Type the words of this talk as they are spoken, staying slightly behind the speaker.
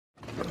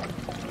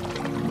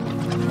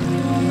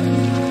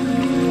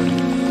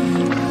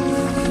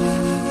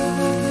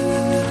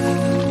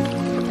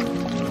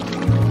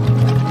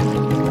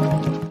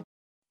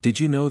Did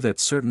you know that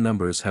certain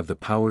numbers have the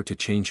power to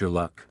change your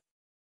luck?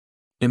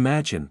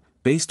 Imagine,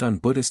 based on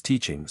Buddhist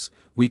teachings,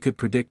 we could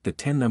predict the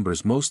 10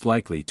 numbers most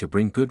likely to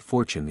bring good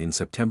fortune in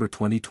September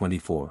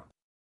 2024.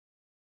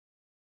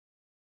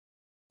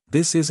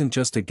 This isn't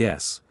just a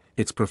guess,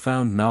 it's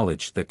profound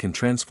knowledge that can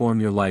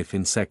transform your life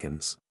in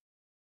seconds.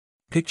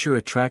 Picture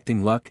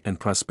attracting luck and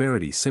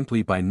prosperity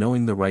simply by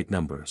knowing the right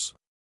numbers.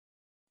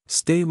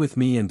 Stay with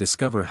me and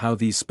discover how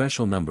these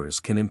special numbers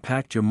can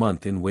impact your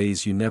month in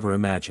ways you never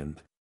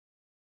imagined.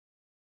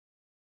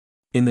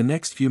 In the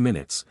next few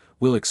minutes,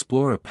 we'll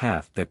explore a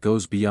path that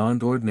goes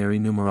beyond ordinary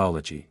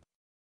numerology.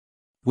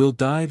 We'll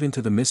dive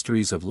into the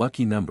mysteries of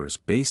lucky numbers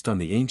based on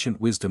the ancient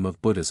wisdom of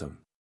Buddhism.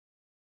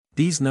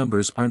 These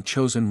numbers aren't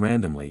chosen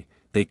randomly,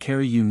 they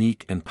carry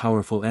unique and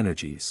powerful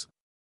energies.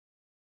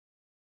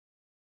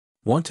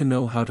 Want to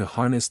know how to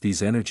harness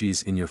these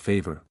energies in your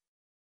favor?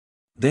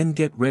 Then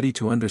get ready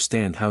to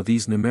understand how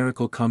these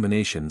numerical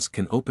combinations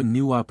can open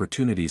new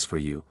opportunities for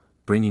you,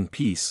 bringing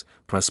peace,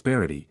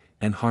 prosperity,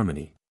 and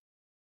harmony.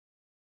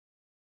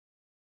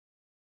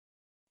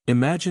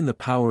 Imagine the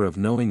power of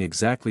knowing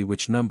exactly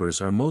which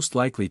numbers are most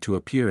likely to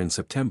appear in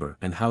September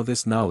and how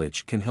this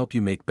knowledge can help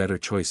you make better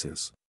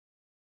choices.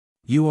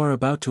 You are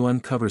about to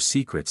uncover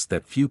secrets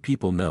that few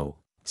people know,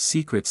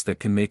 secrets that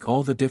can make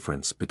all the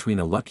difference between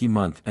a lucky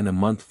month and a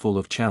month full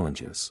of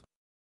challenges.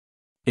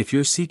 If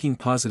you're seeking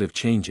positive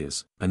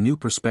changes, a new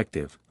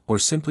perspective, or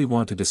simply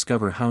want to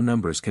discover how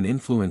numbers can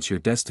influence your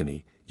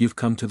destiny, you've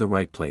come to the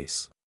right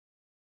place.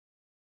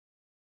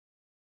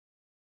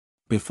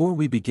 Before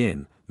we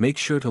begin, make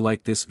sure to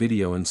like this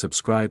video and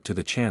subscribe to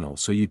the channel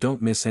so you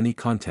don't miss any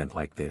content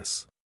like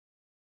this.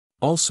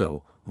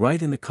 Also,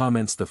 write in the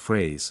comments the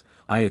phrase,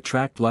 "I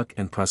attract luck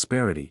and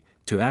prosperity,"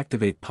 to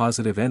activate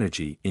positive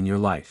energy in your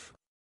life.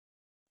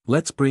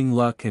 Let's bring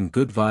luck and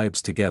good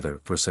vibes together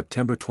for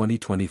September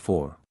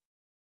 2024.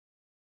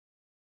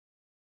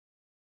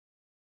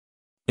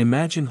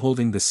 Imagine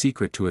holding the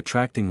secret to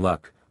attracting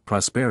luck,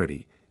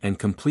 prosperity, and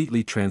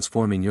completely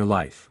transforming your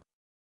life.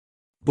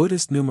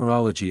 Buddhist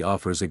numerology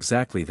offers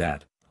exactly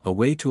that, a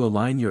way to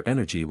align your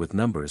energy with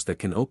numbers that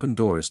can open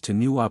doors to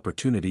new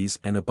opportunities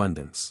and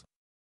abundance.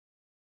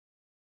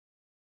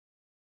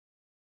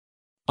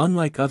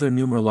 Unlike other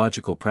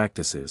numerological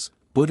practices,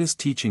 Buddhist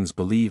teachings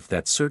believe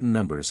that certain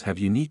numbers have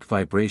unique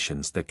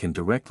vibrations that can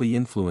directly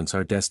influence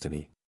our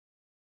destiny.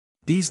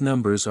 These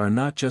numbers are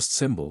not just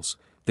symbols,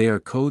 they are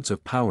codes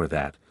of power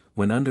that,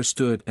 when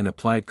understood and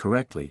applied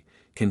correctly,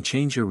 can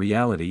change your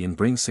reality and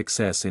bring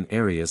success in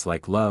areas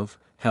like love,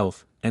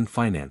 health, and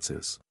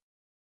finances.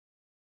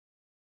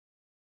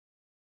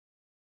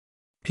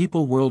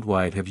 People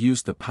worldwide have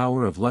used the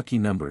power of lucky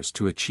numbers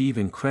to achieve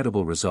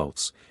incredible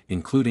results,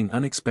 including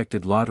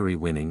unexpected lottery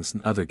winnings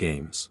and other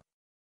games.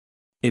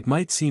 It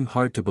might seem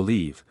hard to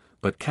believe,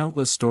 but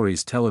countless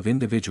stories tell of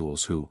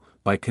individuals who,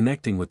 by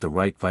connecting with the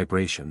right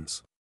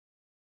vibrations,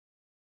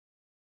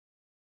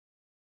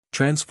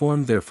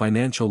 transformed their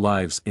financial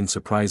lives in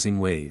surprising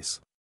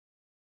ways.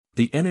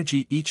 The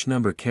energy each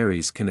number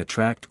carries can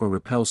attract or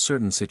repel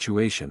certain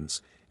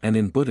situations, and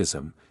in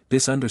Buddhism,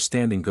 this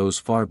understanding goes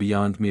far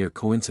beyond mere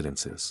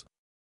coincidences.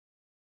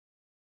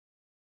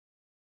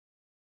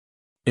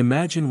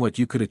 Imagine what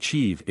you could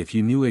achieve if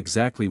you knew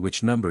exactly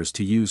which numbers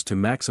to use to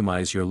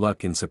maximize your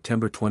luck in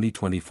September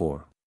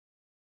 2024.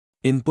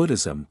 In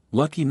Buddhism,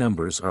 lucky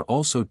numbers are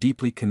also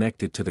deeply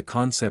connected to the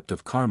concept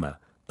of karma,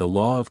 the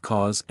law of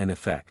cause and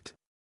effect.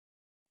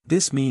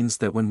 This means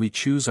that when we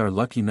choose our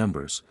lucky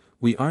numbers,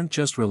 we aren't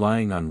just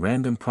relying on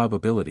random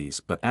probabilities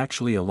but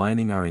actually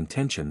aligning our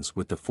intentions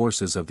with the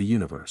forces of the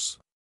universe.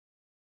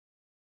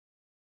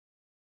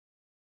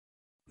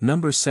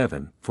 Number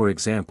 7, for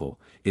example,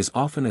 is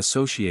often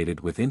associated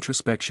with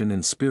introspection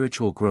and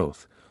spiritual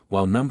growth,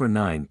 while number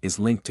 9 is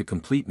linked to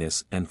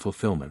completeness and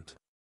fulfillment.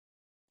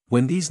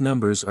 When these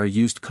numbers are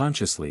used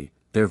consciously,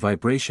 their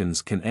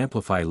vibrations can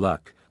amplify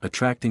luck,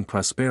 attracting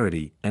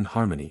prosperity and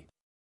harmony.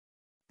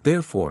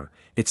 Therefore,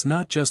 it's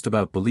not just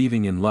about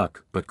believing in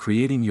luck but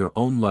creating your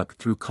own luck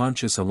through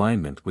conscious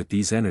alignment with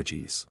these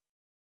energies.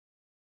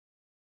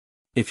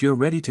 If you're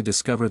ready to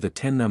discover the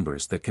 10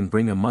 numbers that can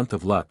bring a month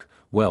of luck,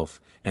 wealth,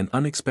 and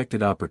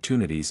unexpected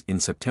opportunities in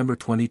September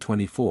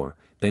 2024,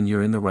 then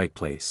you're in the right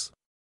place.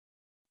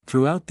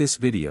 Throughout this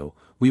video,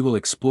 we will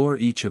explore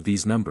each of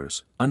these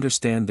numbers,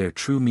 understand their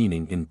true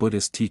meaning in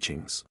Buddhist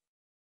teachings,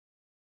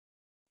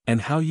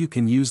 and how you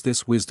can use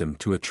this wisdom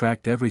to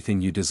attract everything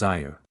you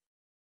desire.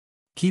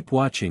 Keep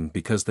watching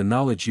because the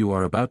knowledge you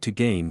are about to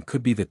gain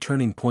could be the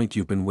turning point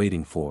you've been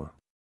waiting for.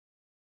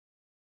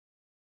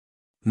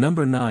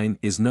 Number 9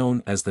 is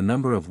known as the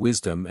number of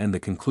wisdom and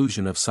the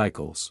conclusion of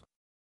cycles.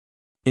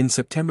 In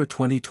September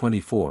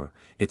 2024,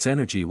 its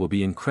energy will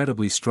be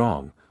incredibly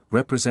strong,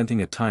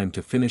 representing a time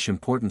to finish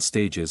important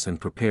stages and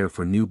prepare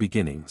for new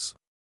beginnings.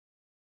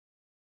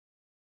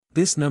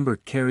 This number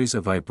carries a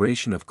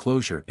vibration of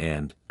closure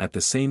and, at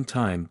the same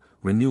time,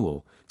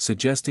 renewal,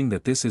 suggesting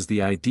that this is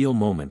the ideal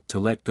moment to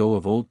let go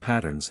of old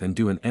patterns and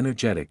do an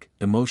energetic,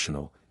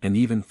 emotional, and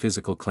even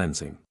physical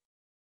cleansing.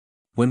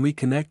 When we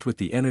connect with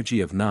the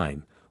energy of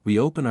 9, we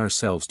open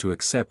ourselves to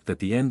accept that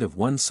the end of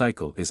one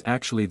cycle is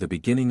actually the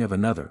beginning of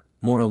another,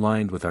 more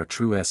aligned with our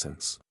true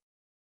essence.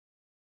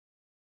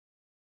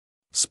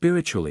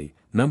 Spiritually,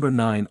 number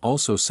 9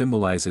 also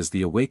symbolizes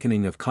the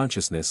awakening of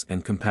consciousness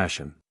and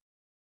compassion.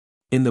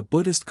 In the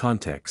Buddhist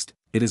context,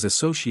 it is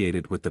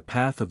associated with the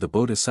path of the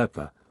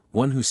Bodhisattva,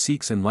 one who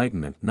seeks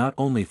enlightenment not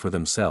only for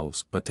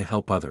themselves but to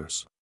help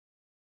others.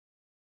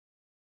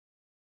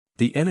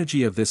 The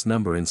energy of this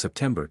number in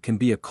September can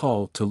be a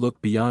call to look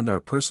beyond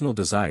our personal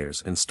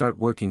desires and start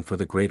working for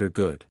the greater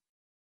good.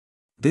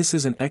 This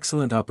is an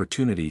excellent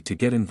opportunity to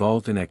get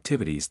involved in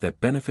activities that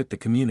benefit the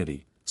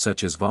community,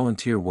 such as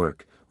volunteer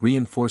work,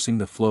 reinforcing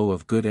the flow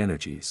of good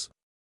energies.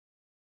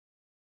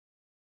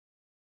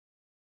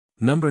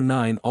 Number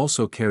 9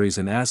 also carries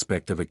an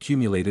aspect of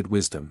accumulated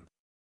wisdom.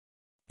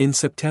 In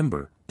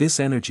September, this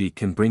energy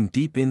can bring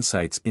deep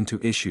insights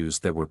into issues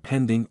that were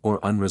pending or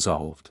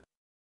unresolved.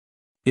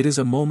 It is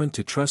a moment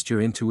to trust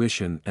your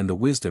intuition and the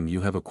wisdom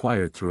you have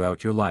acquired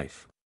throughout your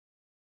life.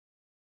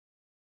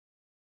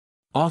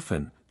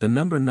 Often, the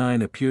number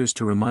 9 appears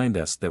to remind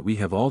us that we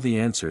have all the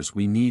answers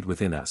we need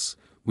within us,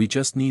 we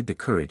just need the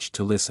courage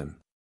to listen.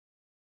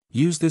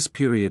 Use this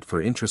period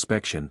for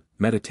introspection,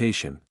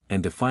 meditation,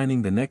 and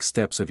defining the next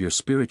steps of your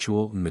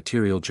spiritual and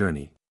material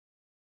journey.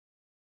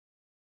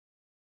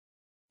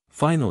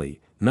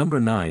 Finally, number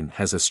 9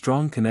 has a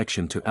strong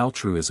connection to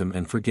altruism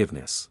and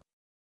forgiveness.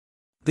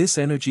 This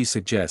energy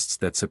suggests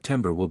that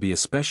September will be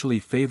especially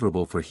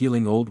favorable for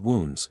healing old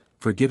wounds,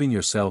 forgiving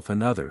yourself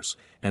and others,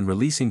 and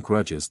releasing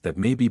grudges that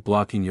may be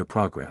blocking your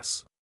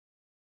progress.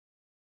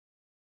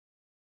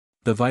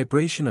 The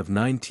vibration of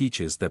 9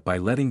 teaches that by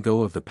letting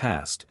go of the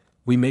past,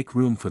 we make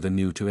room for the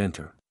new to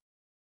enter.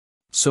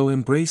 So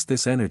embrace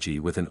this energy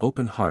with an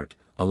open heart,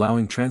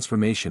 allowing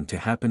transformation to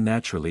happen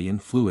naturally and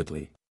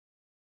fluidly.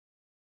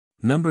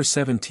 Number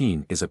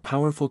 17 is a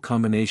powerful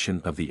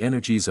combination of the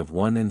energies of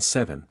 1 and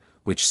 7,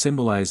 which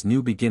symbolize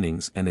new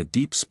beginnings and a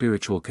deep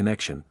spiritual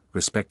connection,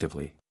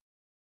 respectively.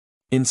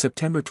 In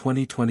September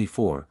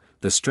 2024,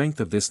 the strength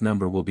of this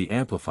number will be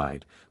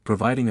amplified,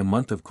 providing a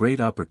month of great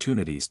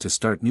opportunities to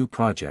start new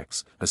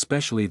projects,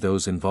 especially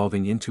those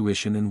involving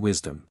intuition and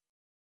wisdom.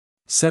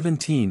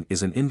 17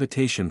 is an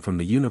invitation from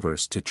the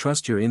universe to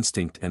trust your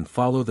instinct and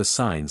follow the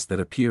signs that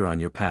appear on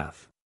your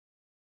path.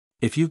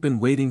 If you've been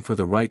waiting for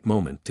the right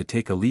moment to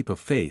take a leap of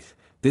faith,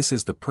 this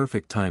is the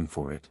perfect time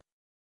for it.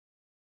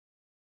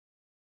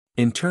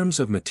 In terms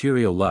of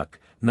material luck,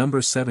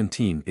 number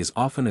 17 is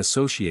often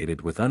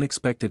associated with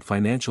unexpected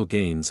financial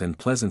gains and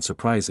pleasant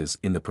surprises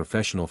in the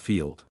professional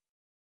field.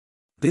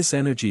 This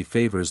energy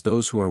favors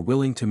those who are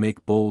willing to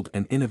make bold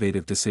and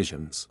innovative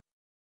decisions.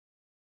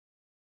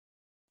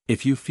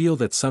 If you feel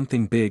that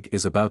something big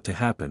is about to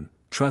happen,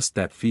 trust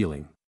that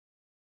feeling.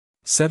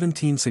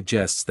 17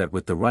 suggests that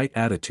with the right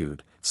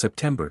attitude,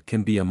 September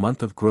can be a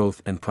month of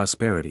growth and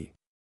prosperity.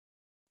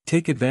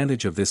 Take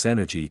advantage of this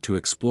energy to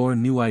explore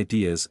new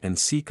ideas and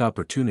seek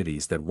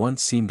opportunities that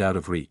once seemed out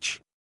of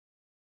reach.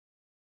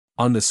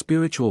 On the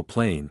spiritual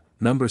plane,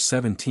 number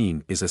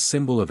 17 is a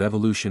symbol of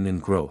evolution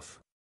and growth.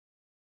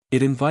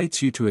 It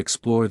invites you to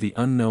explore the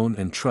unknown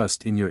and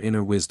trust in your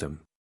inner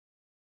wisdom.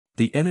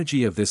 The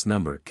energy of this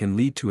number can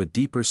lead to a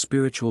deeper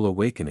spiritual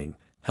awakening,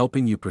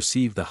 helping you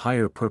perceive the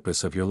higher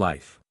purpose of your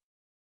life.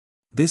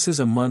 This is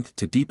a month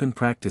to deepen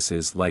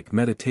practices like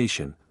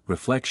meditation,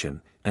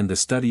 reflection, and the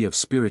study of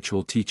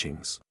spiritual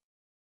teachings.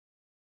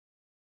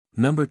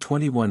 Number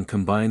 21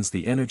 combines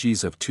the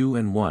energies of 2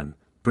 and 1,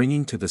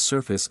 bringing to the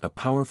surface a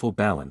powerful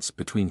balance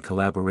between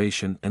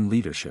collaboration and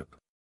leadership.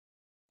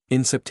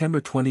 In September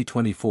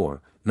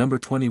 2024, number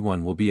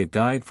 21 will be a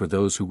guide for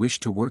those who wish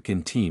to work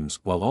in teams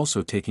while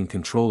also taking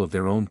control of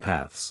their own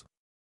paths.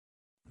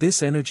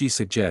 This energy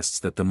suggests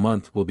that the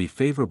month will be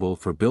favorable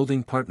for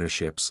building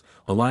partnerships,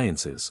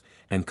 alliances,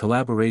 and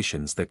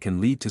collaborations that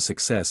can lead to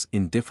success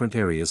in different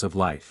areas of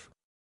life.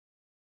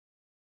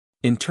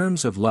 In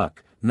terms of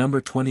luck,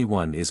 number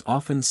 21 is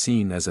often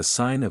seen as a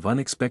sign of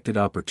unexpected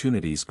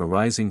opportunities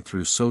arising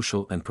through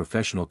social and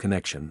professional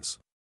connections.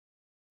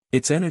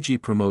 Its energy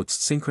promotes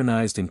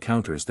synchronized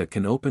encounters that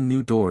can open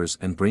new doors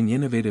and bring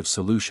innovative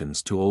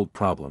solutions to old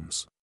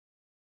problems.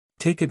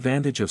 Take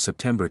advantage of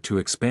September to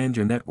expand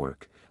your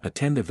network,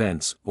 attend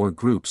events or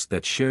groups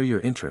that share your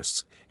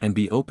interests, and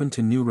be open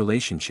to new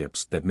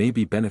relationships that may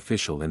be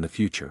beneficial in the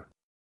future.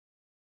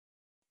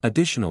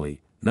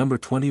 Additionally, number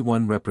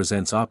 21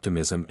 represents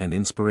optimism and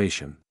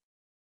inspiration.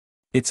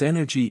 Its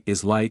energy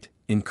is light,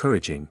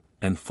 encouraging,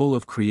 and full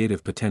of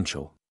creative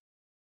potential.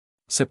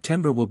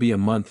 September will be a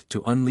month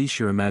to unleash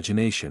your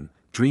imagination,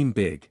 dream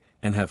big,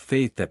 and have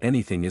faith that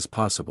anything is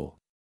possible.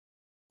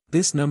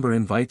 This number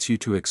invites you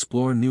to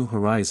explore new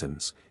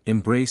horizons,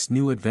 embrace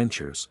new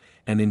adventures,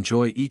 and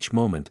enjoy each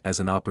moment as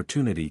an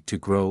opportunity to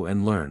grow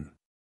and learn.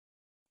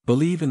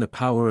 Believe in the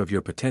power of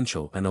your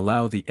potential and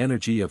allow the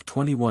energy of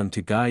 21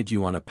 to guide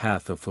you on a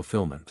path of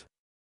fulfillment.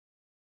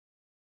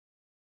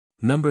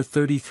 Number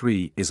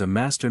 33 is a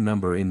master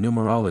number in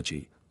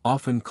numerology,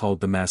 often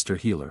called the master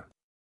healer.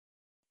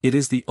 It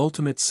is the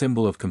ultimate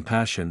symbol of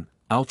compassion,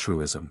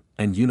 altruism,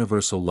 and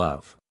universal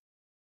love.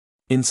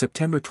 In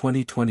September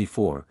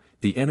 2024,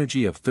 the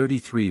energy of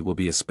 33 will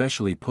be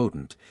especially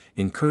potent,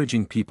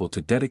 encouraging people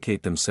to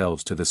dedicate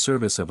themselves to the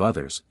service of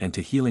others and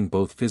to healing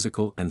both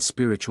physical and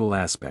spiritual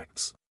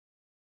aspects.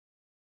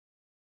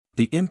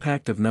 The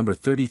impact of number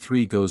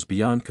 33 goes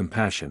beyond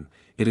compassion,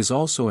 it is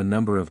also a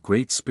number of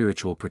great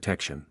spiritual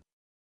protection.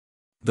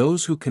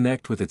 Those who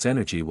connect with its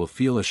energy will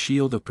feel a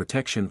shield of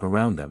protection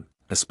around them,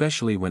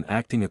 especially when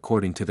acting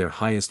according to their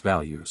highest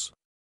values.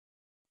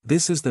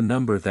 This is the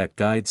number that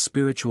guides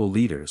spiritual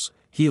leaders,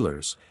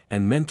 healers,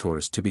 and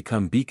mentors to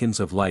become beacons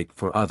of light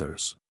for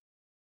others.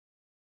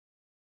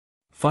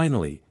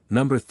 Finally,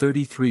 number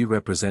 33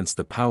 represents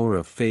the power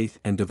of faith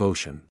and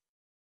devotion.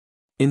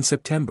 In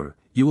September,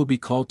 you will be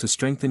called to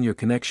strengthen your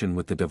connection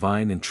with the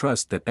divine and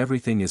trust that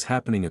everything is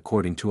happening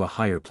according to a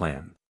higher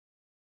plan.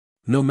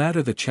 No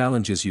matter the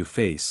challenges you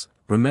face,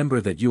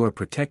 remember that you are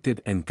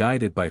protected and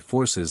guided by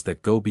forces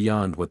that go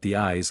beyond what the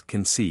eyes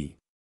can see.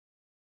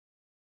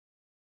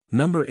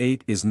 Number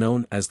 8 is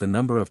known as the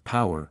number of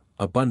power,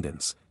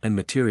 abundance, and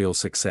material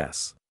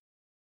success.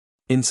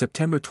 In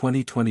September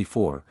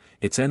 2024,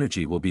 its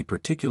energy will be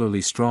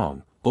particularly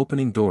strong,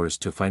 opening doors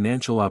to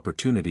financial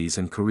opportunities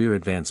and career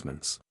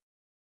advancements.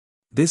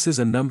 This is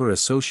a number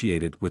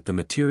associated with the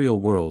material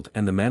world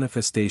and the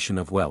manifestation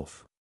of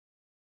wealth.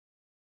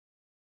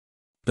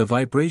 The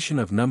vibration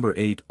of number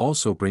 8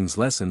 also brings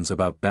lessons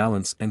about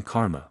balance and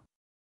karma.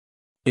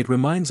 It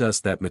reminds us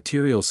that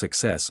material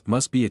success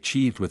must be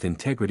achieved with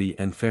integrity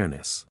and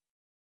fairness.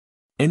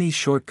 Any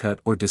shortcut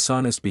or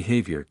dishonest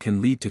behavior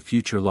can lead to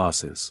future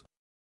losses.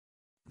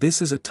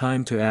 This is a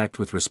time to act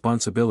with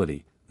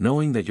responsibility,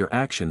 knowing that your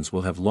actions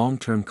will have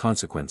long-term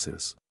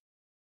consequences.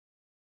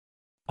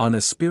 On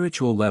a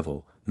spiritual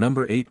level,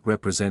 number 8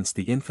 represents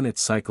the infinite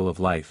cycle of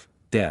life,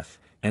 death,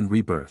 and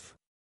rebirth.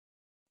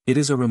 It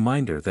is a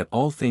reminder that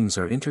all things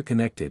are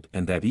interconnected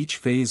and that each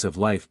phase of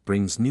life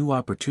brings new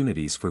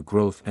opportunities for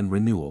growth and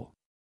renewal.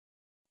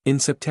 In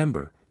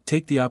September,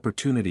 take the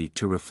opportunity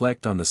to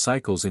reflect on the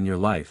cycles in your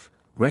life,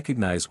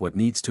 recognize what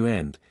needs to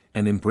end,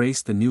 and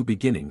embrace the new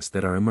beginnings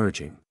that are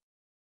emerging.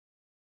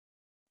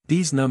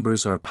 These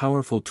numbers are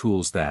powerful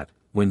tools that,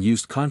 when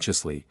used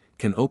consciously,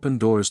 can open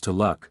doors to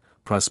luck,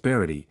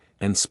 prosperity,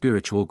 and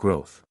spiritual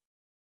growth.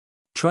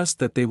 Trust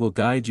that they will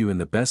guide you in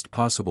the best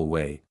possible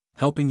way,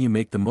 helping you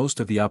make the most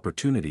of the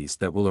opportunities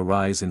that will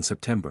arise in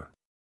September.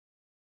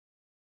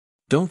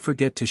 Don't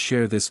forget to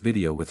share this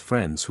video with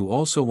friends who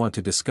also want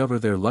to discover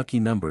their lucky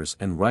numbers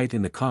and write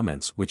in the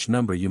comments which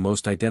number you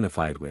most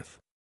identified with.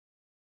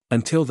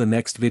 Until the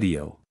next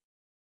video.